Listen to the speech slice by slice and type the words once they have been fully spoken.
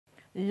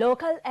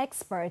Local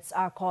experts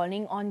are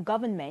calling on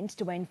government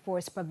to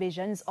enforce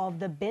provisions of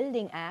the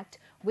Building Act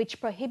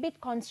which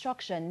prohibit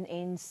construction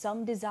in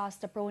some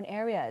disaster-prone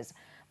areas.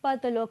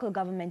 But the local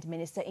government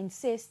minister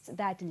insists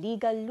that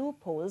legal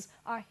loopholes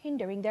are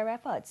hindering their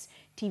efforts.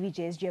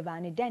 TVJ's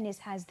Giovanni Dennis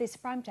has this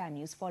primetime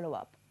news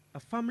follow-up. A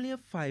family of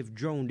 5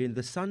 drowned in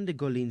the Sandy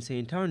Gully in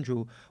St.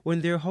 Andrew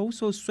when their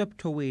house was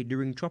swept away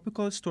during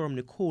Tropical Storm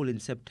Nicole in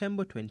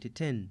September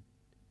 2010.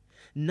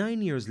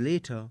 9 years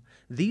later,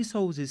 these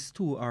houses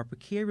too are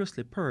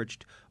precariously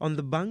perched on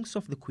the banks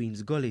of the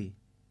Queen's Gully.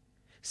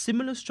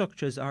 Similar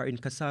structures are in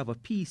Cassava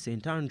P,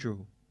 St.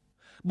 Andrew.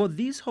 But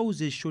these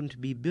houses shouldn't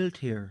be built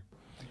here.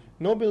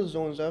 No-build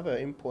zones are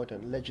very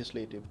important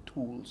legislative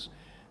tools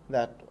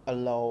that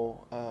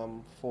allow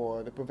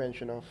for the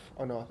prevention of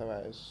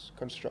unauthorized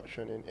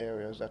construction in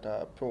areas that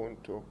are prone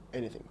to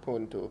anything,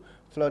 prone to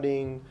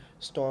flooding,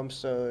 storm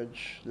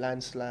surge,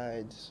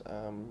 landslides,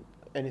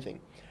 anything.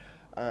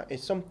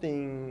 It's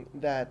something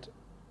that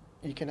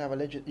you can have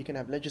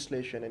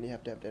legislation and you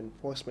have to have the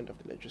enforcement of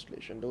the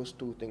legislation. Those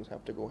two things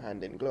have to go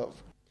hand in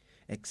glove.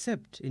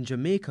 Except in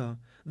Jamaica,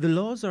 the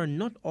laws are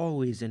not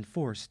always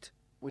enforced.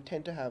 We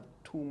tend to have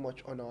too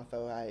much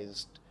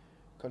unauthorized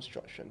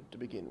construction to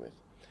begin with.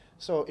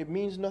 So it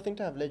means nothing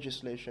to have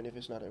legislation if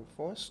it's not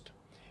enforced.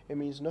 It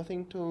means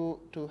nothing to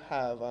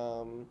have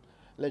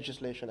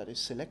legislation that is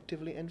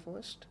selectively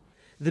enforced.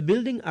 The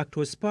Building Act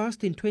was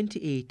passed in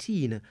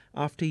 2018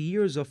 after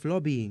years of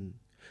lobbying.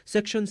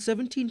 Section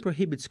 17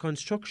 prohibits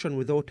construction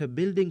without a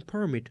building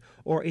permit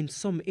or in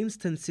some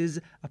instances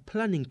a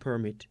planning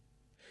permit.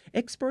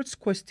 Experts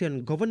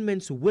question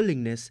government's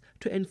willingness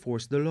to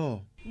enforce the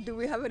law. Do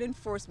we have an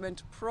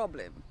enforcement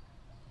problem?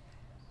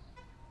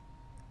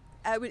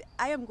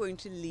 I am going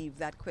to leave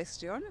that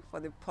question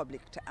for the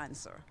public to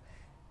answer,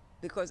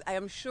 because I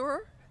am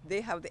sure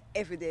they have the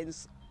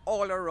evidence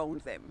all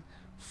around them,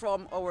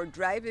 from our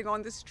driving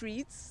on the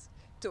streets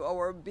to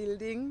our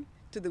building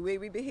to the way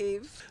we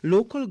behave.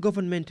 Local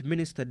government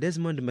minister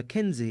Desmond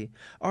McKenzie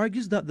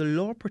argues that the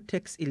law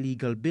protects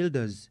illegal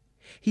builders.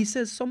 He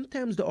says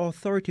sometimes the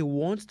authority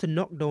wants to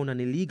knock down an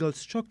illegal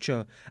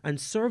structure and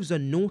serves a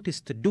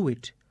notice to do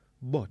it,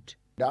 but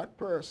that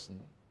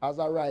person has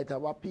a right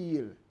of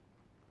appeal,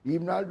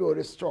 even although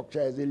the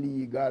structure is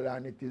illegal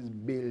and it is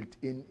built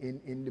in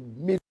the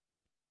middle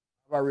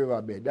of a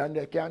riverbed, and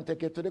they can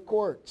take it to the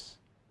courts.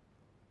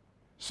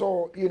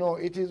 So,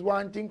 it is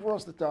one thing for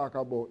us to talk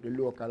about the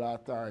local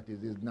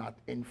authorities is not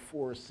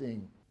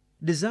enforcing.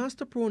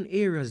 Disaster-prone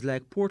areas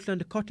like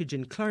Portland Cottage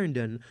in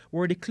Clarendon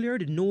were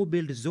declared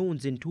no-build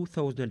zones in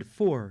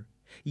 2004.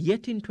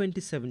 Yet in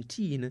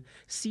 2017,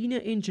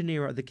 senior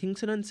engineer at the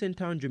Kingston and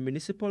St. Andrew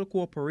Municipal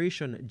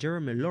Corporation,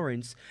 Jeremy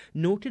Lawrence,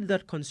 noted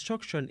that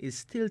construction is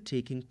still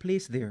taking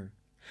place there.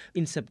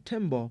 In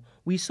September,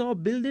 we saw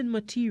building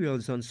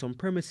materials on some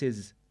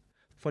premises.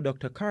 For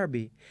Dr.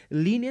 Carby,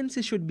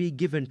 leniency should be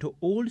given to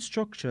old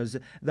structures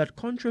that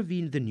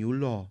contravene the new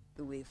law.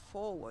 The way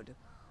forward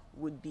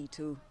would be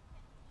to,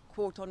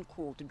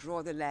 quote-unquote,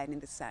 draw the line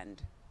in the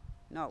sand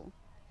now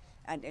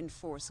and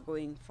enforce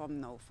going from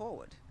now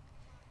forward.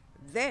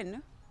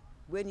 Then,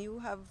 when you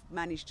have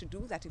managed to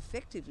do that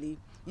effectively,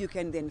 you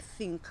can then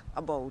think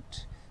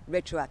about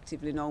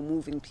retroactively now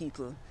moving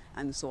people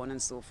and so on and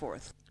so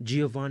forth.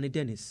 Giovanni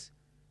Dennis,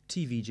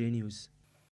 TVJ News.